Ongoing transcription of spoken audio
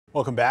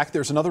Welcome back.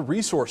 There's another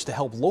resource to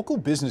help local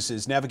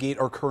businesses navigate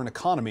our current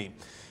economy.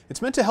 It's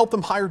meant to help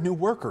them hire new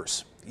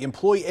workers. The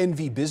Employee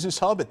Envy Business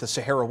Hub at the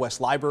Sahara West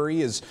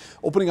Library is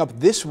opening up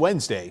this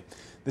Wednesday.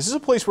 This is a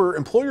place where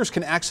employers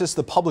can access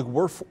the public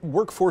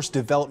workforce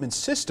development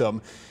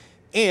system,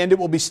 and it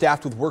will be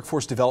staffed with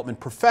workforce development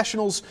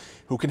professionals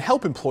who can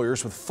help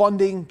employers with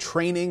funding,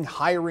 training,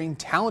 hiring,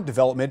 talent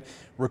development,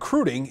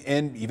 recruiting,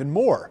 and even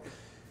more.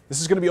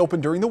 This is going to be open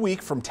during the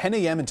week from 10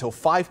 a.m. until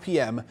 5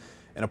 p.m.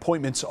 and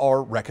appointments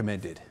are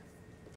recommended.